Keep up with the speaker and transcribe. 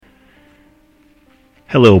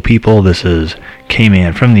Hello, people. This is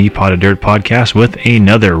K-Man from the Pot of Dirt podcast with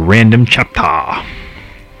another random chapter.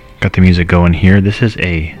 Got the music going here. This is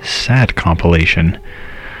a sad compilation.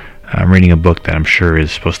 I'm reading a book that I'm sure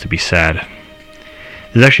is supposed to be sad.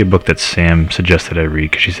 This is actually a book that Sam suggested I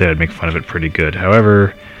read because she said I'd make fun of it pretty good.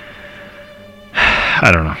 However,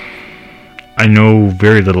 I don't know. I know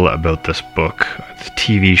very little about this book. It's a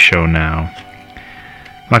TV show now.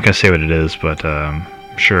 I'm not going to say what it is, but I'm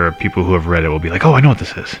sure people who have read it will be like, oh, I know what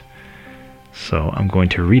this is. So I'm going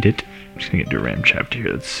to read it. I'm just going to get to a random chapter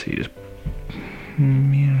here. Let's see. This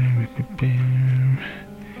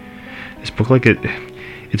book,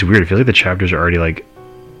 it's weird. I feel like the chapters are already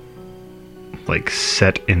like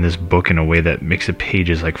set in this book in a way that makes the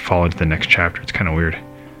pages like fall into the next chapter. It's kind of weird.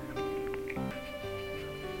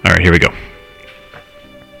 Alright, here we go.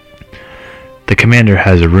 The commander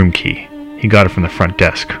has a room key. He got it from the front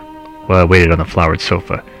desk while I waited on the flowered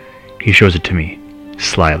sofa. He shows it to me,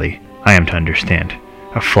 slyly. I am to understand.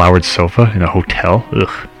 A flowered sofa in a hotel?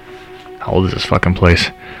 Ugh. How old is this fucking place?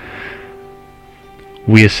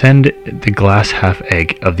 We ascend the glass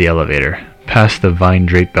half-egg of the elevator, past the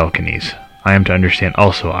vine-draped balconies. I am to understand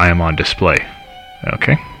also I am on display.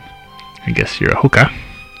 Okay. I guess you're a hooker.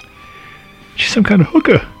 She's some kind of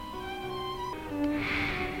hooker.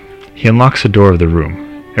 He unlocks the door of the room.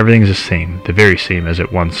 Everything is the same, the very same as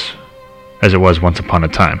it was once upon a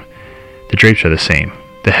time. The drapes are the same,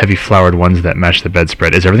 the heavy flowered ones that match the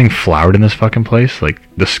bedspread. Is everything flowered in this fucking place? Like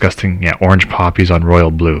disgusting, orange poppies on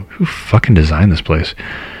royal blue. Who fucking designed this place?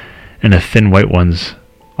 And the thin white ones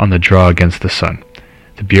on the draw against the sun.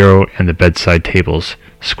 The bureau and the bedside tables,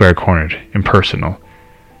 square-cornered, impersonal.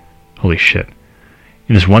 Holy shit.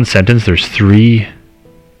 In this one sentence, there's 3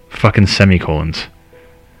 fucking semicolons.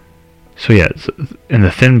 So and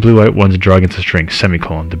the thin blue-white ones draw against the string,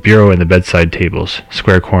 semicolon. The bureau and the bedside tables,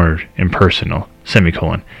 square-cornered, impersonal,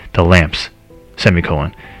 semicolon. The lamps,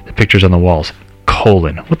 semicolon. The pictures on the walls,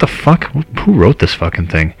 colon. What the fuck? Who wrote this fucking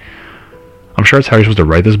thing? I'm sure it's how you're supposed to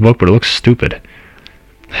write this book, but it looks stupid.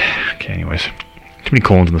 Okay, anyways. Too many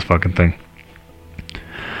colons in this fucking thing.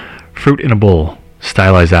 Fruit in a bowl,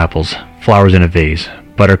 stylized apples, flowers in a vase,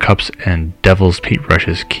 buttercups and devil's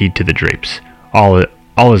paintbrushes keyed to the drapes. All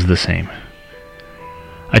is the same.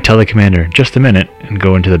 I tell the commander, just a minute, and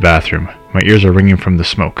go into the bathroom. My ears are ringing from the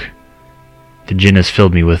smoke. The gin has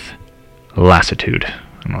filled me with lassitude. I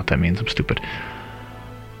don't know what that means, I'm stupid.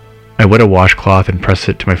 I wet a washcloth and press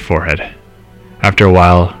it to my forehead. After a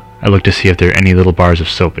while, I look to see if there are any little bars of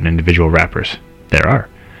soap in individual wrappers. There are.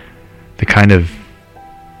 The kind with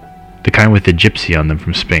the gypsy on them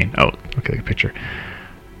from Spain. Oh, okay, the picture.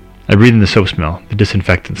 I breathe in the soap smell, the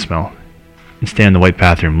disinfectant smell, and stand in the white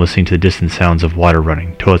bathroom listening to the distant sounds of water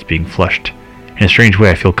running, toilets being flushed. In a strange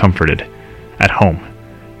way, I feel comforted. At home.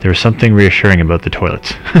 There is something reassuring about the toilets.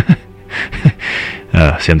 See,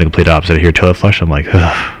 I'm the complete opposite. I hear toilet flush, I'm like,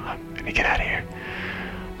 ugh, I'm gonna get out of here.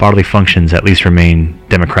 Bodily functions at least remain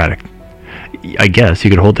democratic. I guess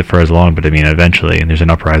you could hold it for as long, but I mean, eventually, and there's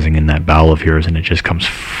an uprising in that bowel of yours, and it just comes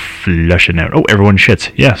flushing out. Oh, everyone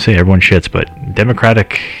shits. Yeah, say everyone shits, but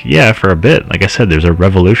democratic, yeah, for a bit. Like I said, there's a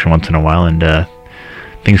revolution once in a while, and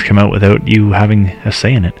things come out without you having a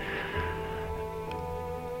say in it.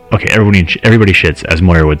 Okay, everybody shits, as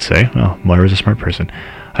Moira would say. Well, Moira's a smart person.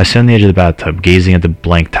 I sit on the edge of the bathtub, gazing at the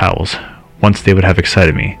blank towels. Once they would have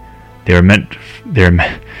excited me. They would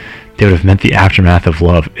have meant the aftermath of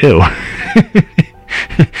love. Ew.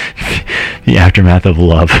 The aftermath of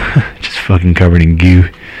love. Just fucking covered in goo.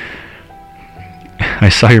 I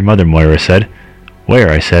saw your mother, Moira said. Where?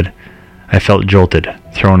 I said. I felt jolted,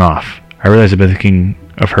 thrown off. I realized I've been thinking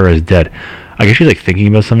of her as dead. I guess she's like thinking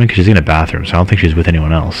about something because she's in a bathroom, so I don't think she's with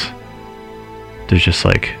anyone else. There's just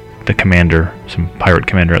like the commander, some pirate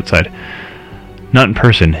commander outside. Not in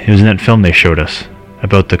person. It was in that film they showed us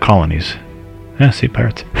about the colonies. Yeah, see,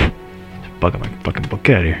 pirates. Bug on my fucking book.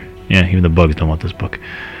 Get out of here. Yeah, even the bugs don't want this book.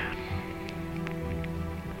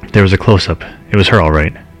 There was a close-up. It was her, all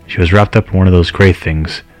right. She was wrapped up in one of those gray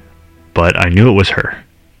things, but I knew it was her.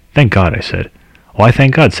 Thank God, I said. Why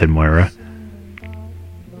thank God, said Moira.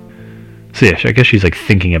 So yeah, I guess she's like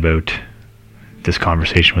thinking about this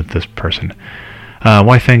conversation with this person.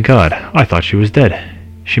 Why thank God? I thought she was dead.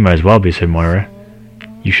 She might as well be, said Moira.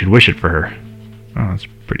 You should wish it for her. Oh, that's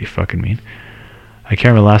pretty fucking mean. I can't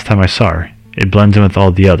remember the last time I saw her. It blends in with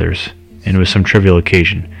all the others, and it was some trivial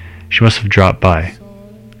occasion. She must have dropped by.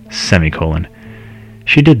 Semicolon.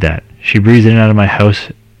 She did that. She breezed in and out of my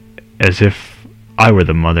house as if I were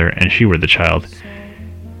the mother and she were the child.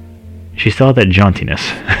 She still had that jauntiness.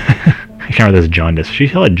 I can't remember this jaundice. She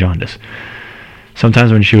still had jaundice.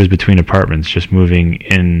 Sometimes when she was between apartments, just moving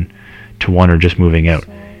in to one or just moving out.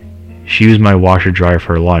 She used my washer dryer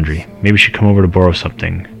for her laundry. Maybe she'd come over to borrow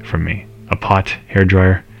something from me. A pot, hair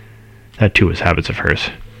dryer. That too was habits of hers.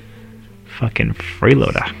 Fucking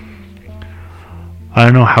freeloader. I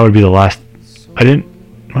don't know how it would be the last... I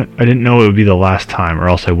didn't know it would be the last time, or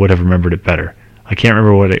else I would have remembered it better. I can't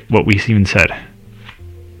remember what we even said.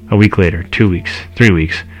 A week later, 2 weeks, 3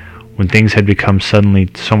 weeks, when things had become suddenly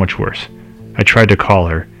so much worse. I tried to call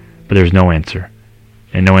her, but there was no answer.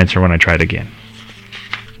 And no answer when I tried again.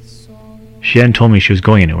 She hadn't told me she was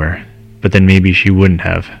going anywhere, but then maybe she wouldn't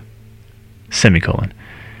have. Semicolon.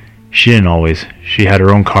 She didn't always. She had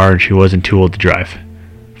her own car and she wasn't too old to drive.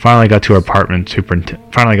 Finally got her apartment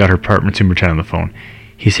superintendent on the phone.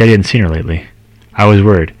 He said he hadn't seen her lately. I was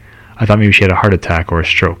worried. I thought maybe she had a heart attack or a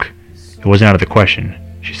stroke. It wasn't out of the question.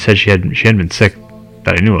 She said she hadn't been sick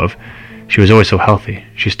that I knew of. She was always so healthy.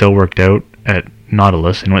 She still worked out at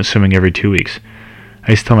Nautilus and went swimming every 2 weeks.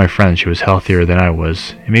 I used to tell my friends she was healthier than I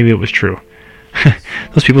was, and maybe it was true.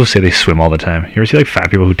 Those people who say they swim all the time. You ever see like fat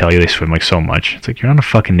people who tell you they swim like so much? It's like, you're not a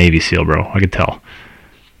fucking Navy SEAL, bro. I could tell.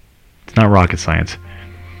 It's not rocket science.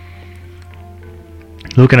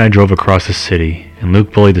 Luke and I drove across the city, and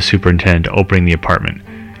Luke bullied the superintendent to opening the apartment.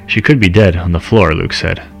 She could be dead on the floor, Luke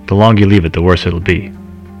said. The longer you leave it, the worse it'll be.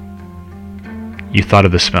 You thought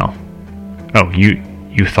of the smell. Oh,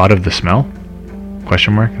 you thought of the smell?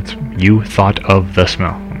 Question mark? That's you thought of the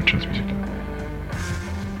smell. Let me turn this music down.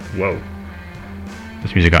 Whoa.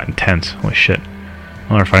 This music got intense. Holy shit.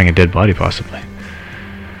 Well, we're finding a dead body, possibly.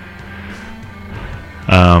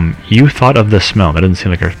 You thought of the smell. That doesn't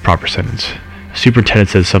seem like a proper sentence. The superintendent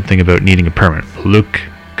said something about needing a permit. Luke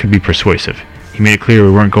could be persuasive. He made it clear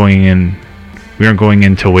we weren't going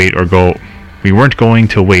to wait or go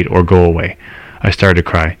away. I started to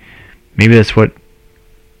cry. Maybe that's what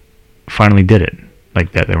finally did it.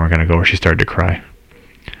 Like that, they weren't going to go, or she started to cry.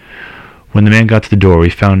 When the man got to the door,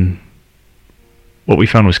 what we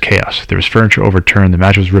found was chaos. There was furniture overturned, the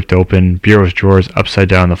mattress was ripped open, bureau's drawers upside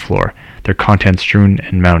down on the floor, their contents strewn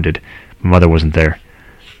and mounded. My mother wasn't there.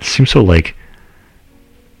 It seems so like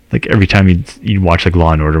every time you watch like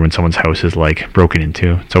Law and Order when someone's house is like broken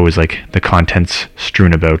into, it's always like the contents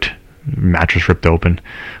strewn about, mattress ripped open.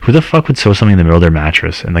 Who the fuck would sew something in the middle of their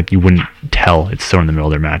mattress and like you wouldn't tell it's sewn in the middle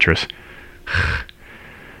of their mattress?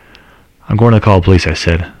 I'm going to call the police, I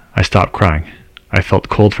said. I stopped crying. I felt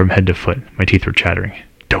cold from head to foot. My teeth were chattering.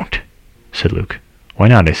 Don't, said Luke. Why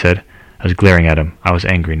not? I said. I was glaring at him. I was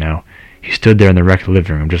angry now. He stood there in the wrecked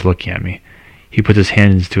living room just looking at me. He put his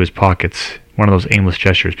hands into his pockets, one of those aimless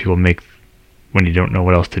gestures people make when you don't know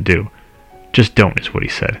what else to do. Just don't, is what he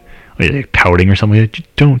said. Like pouting or something like that.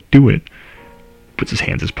 Just don't do it. Puts his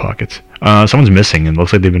hands in his pockets. Someone's missing and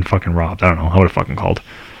looks like they've been fucking robbed. I don't know. I would have fucking called.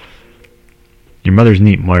 Your mother's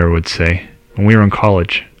neat, Moira would say. When we were in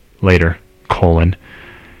college, later,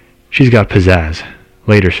 she's got pizzazz.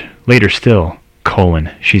 Later still,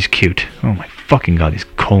 she's cute. Oh my fucking god, these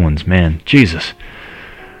colons, man. Jesus.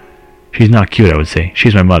 She's not cute, I would say.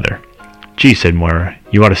 She's my mother. Gee, said Moira,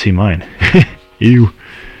 you ought to see mine. You.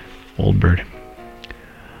 Old bird.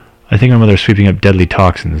 I think my mother's sweeping up deadly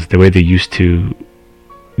toxins the way they used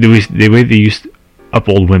up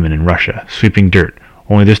old women in Russia, sweeping dirt.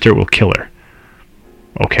 Only this dirt will kill her.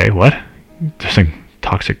 Okay, what? There's some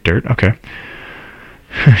toxic dirt? Okay.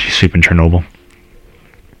 She's sweeping Chernobyl.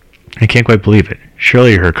 I can't quite believe it.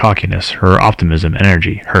 Surely her cockiness, her optimism,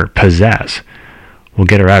 energy, her pizzazz will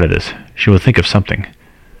get her out of this. She will think of something.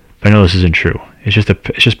 But I know this isn't true. It's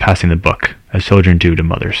just passing the buck, as children do to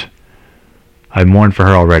mothers. I've mourned for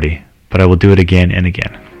her already, but I will do it again and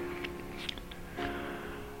again.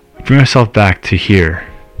 I bring myself back to here,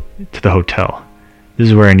 to the hotel. This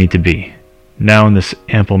is where I need to be. Now in this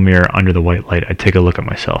ample mirror under the white light, I take a look at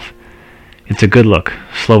myself. It's a good look,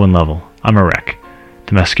 slow and level. I'm a wreck.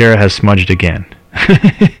 The mascara has smudged again.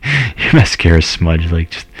 Your mascara's smudged,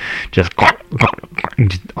 like just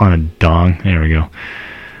on a dong. There we go.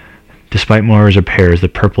 Despite Moira's repairs, the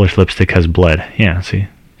purplish lipstick has bled. Yeah, see,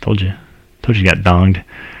 told you got donged.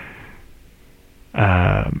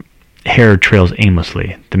 Hair trails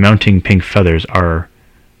aimlessly. The mounting pink feathers are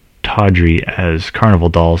tawdry as carnival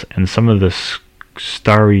dolls, and some of the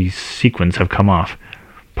starry sequins have come off.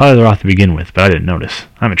 Probably they're off to begin with, but I didn't notice.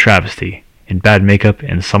 I'm a travesty. In bad makeup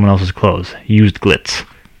and someone else's clothes. Used glitz.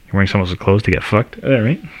 You're wearing someone else's clothes to get fucked?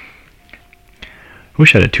 Alright. I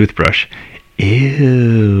wish I had a toothbrush.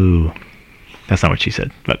 Ew. That's not what she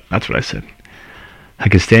said, but that's what I said. I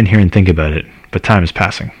could stand here and think about it, but time is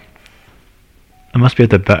passing. I must be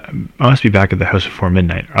back at the house before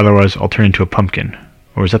midnight, otherwise I'll turn into a pumpkin.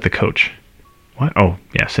 Or is that the coach? What? Oh,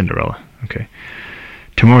 yeah, Cinderella. Okay.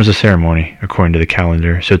 Tomorrow's a ceremony, according to the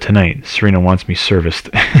calendar, so tonight Serena wants me serviced.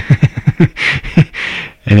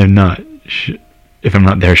 And if I'm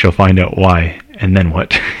not there, she'll find out why, and then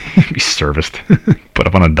what? Be serviced. Put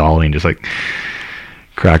up on a dolly and just like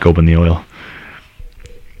crack open the oil.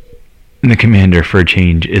 And the commander, for a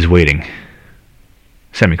change, is waiting.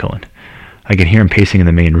 Semicolon. I can hear him pacing in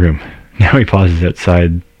the main room. Now he pauses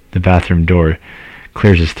outside the bathroom door,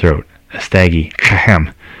 clears his throat. A staggy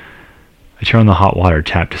ahem. I turn on the hot water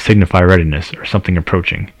tap to signify readiness or something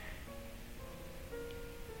approaching.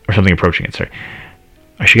 I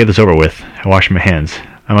should get this over with. I wash my hands.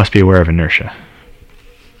 I must be aware of inertia.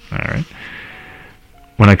 Alright.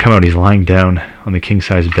 When I come out, he's lying down on the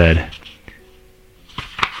king-size bed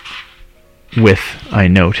with, I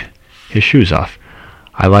note, his shoes off.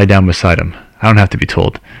 I lie down beside him. I don't have to be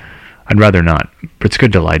told. I'd rather not, but it's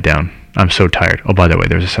good to lie down. I'm so tired. Oh, by the way,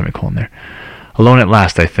 there's a semicolon there. Alone at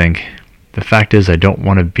last, I think. The fact is, I don't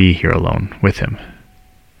want to be here alone with him.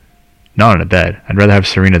 Not in a bed. I'd rather have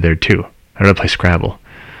Serena there, too. I'd rather play Scrabble.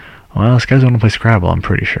 Well, this guy doesn't want to play Scrabble, I'm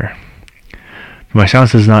pretty sure. But my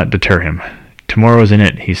silence does not deter him. Tomorrow isn't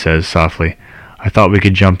it, he says softly. I thought we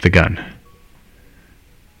could jump the gun.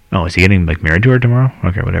 Oh, is he getting married to her tomorrow?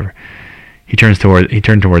 Okay, whatever. He turned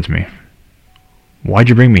towards me. Why'd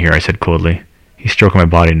you bring me here? I said coldly. He's stroking my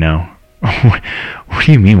body now. What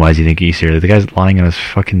do you mean, why does he think he's here? The guy's lying on his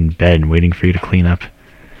fucking bed waiting for you to clean up.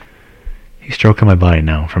 He's stroking my body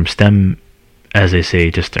now, from stem, as they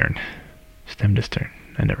say, to stern. Stem to stern.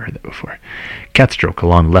 I never heard that before. Cat stroke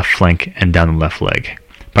along the left flank and down the left leg.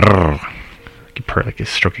 Brrr. You purr like you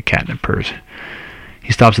stroke a cat and it purrs.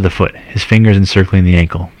 He stops at the foot, his fingers encircling the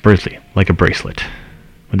ankle, briefly, like a bracelet.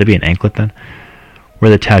 Would that be an anklet then?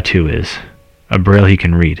 Where the tattoo is. A braille he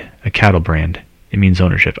can read. A cattle brand. It means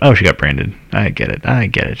ownership. Oh, she got branded. I get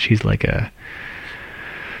it. She's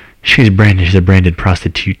branded. She's a branded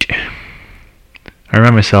prostitute. I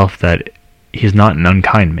remind myself that he's not an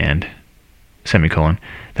unkind man, semicolon,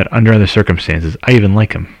 that under other circumstances, I even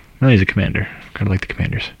like him. Well, he's a commander. Kind of like the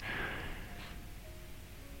commanders.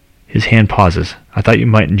 His hand pauses. I thought you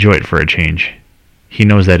might enjoy it for a change. He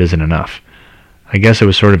knows that isn't enough. I guess it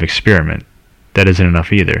was sort of experiment. That isn't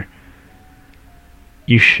enough either.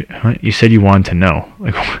 You said you wanted to know.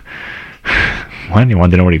 Like, what? You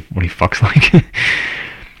wanted to know what he fucks like?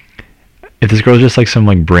 If this girl's just like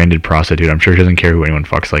some branded prostitute, I'm sure she doesn't care who anyone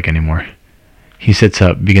fucks like anymore. He sits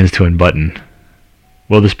up, begins to unbutton.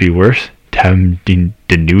 Will this be worse? To have him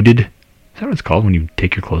denuded? Is that what it's called when you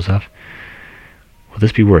take your clothes off? Will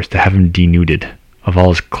this be worse? To have him denuded of all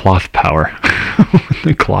his cloth power.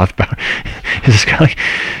 The cloth power. Is this guy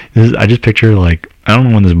I just picture I don't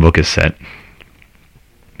know when this book is set.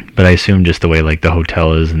 But I assume just the way the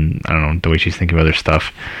hotel is, and I don't know, the way she's thinking of other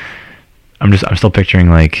stuff. I'm still picturing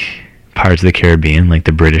Pirates of the Caribbean,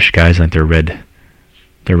 the British guys, their red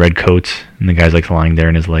coats, and the guy's lying there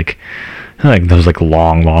in his those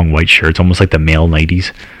long white shirts, almost like the male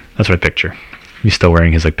 90s. That's what I picture. He's still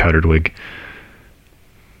wearing his powdered wig.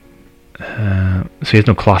 So he has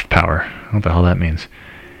no cloth power. I don't know what the hell that means.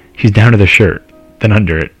 He's down to the shirt, then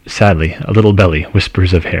under it, sadly, a little belly,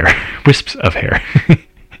 wisps of hair.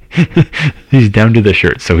 He's down to the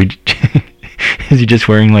shirt, so is he just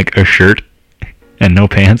wearing a shirt and no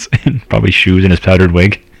pants and probably shoes and his powdered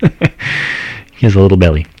wig? He has a little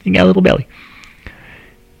belly. He got a little belly.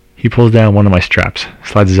 He pulls down one of my straps,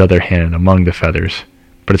 slides his other hand among the feathers,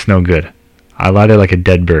 but it's no good. I lie there like a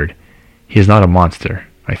dead bird. He is not a monster,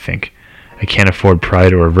 I think. I can't afford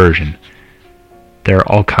pride or aversion. There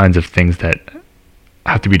are all kinds of things that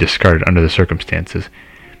have to be discarded under the circumstances.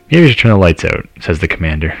 Maybe we should turn the lights out, says the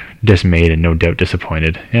commander, dismayed and no doubt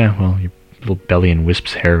disappointed. Yeah, well, your little belly and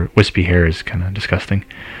wispy hair is kind of disgusting.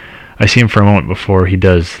 I see him for a moment before he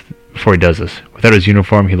does this. Without his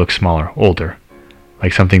uniform, he looks smaller, older,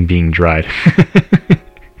 like something being dried.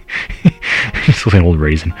 He's like an old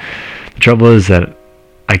raisin. The trouble is that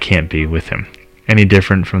I can't be with him, any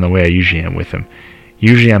different from the way I usually am with him.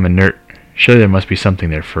 Usually I'm inert. Surely there must be something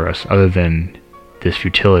there for us, other than this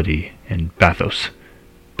futility and bathos.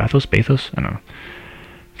 Bathos? I don't know.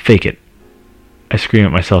 Fake it. I scream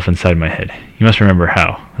at myself inside my head. You must remember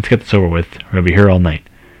how. Let's get this over with. We're going to be here all night.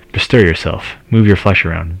 Bestir yourself. Move your flesh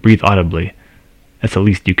around. Breathe audibly. That's the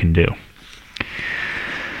least you can do.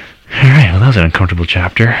 Alright, well that was an uncomfortable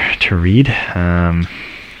chapter to read.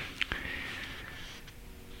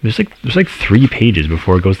 There's 3 pages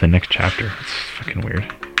before it goes to the next chapter. It's fucking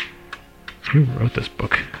weird. Who wrote this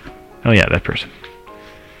book? Oh yeah, that person.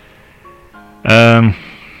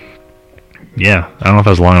 Yeah, I don't know if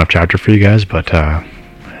that was a long enough chapter for you guys, but I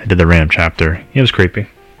did the random chapter. It was creepy.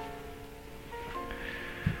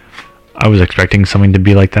 I was expecting something to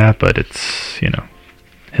be like that, but it's,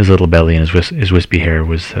 his little belly and his wispy hair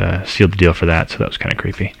was sealed the deal for that, so that was kind of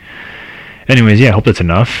creepy. Anyways, yeah, I hope that's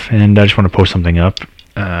enough, and I just want to post something up.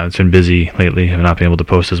 It's been busy lately. I've not been able to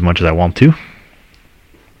post as much as I want to.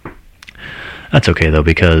 That's okay, though,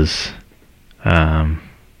 because, more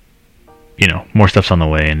stuff's on the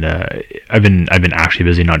way, and I've been actually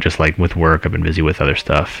busy, not just like with work. I've been busy with other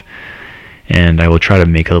stuff. And I will try to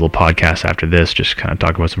make a little podcast after this, just kind of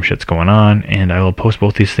talk about some shit's going on, and I will post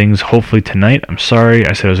both these things hopefully tonight. I'm sorry,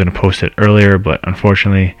 I said I was going to post it earlier, but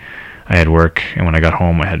unfortunately, I had work, and when I got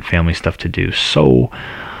home, I had family stuff to do. So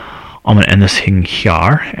I'm going to end this thing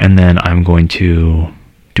here, and then I'm going to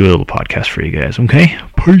do a little podcast for you guys, okay?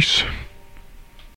 Peace.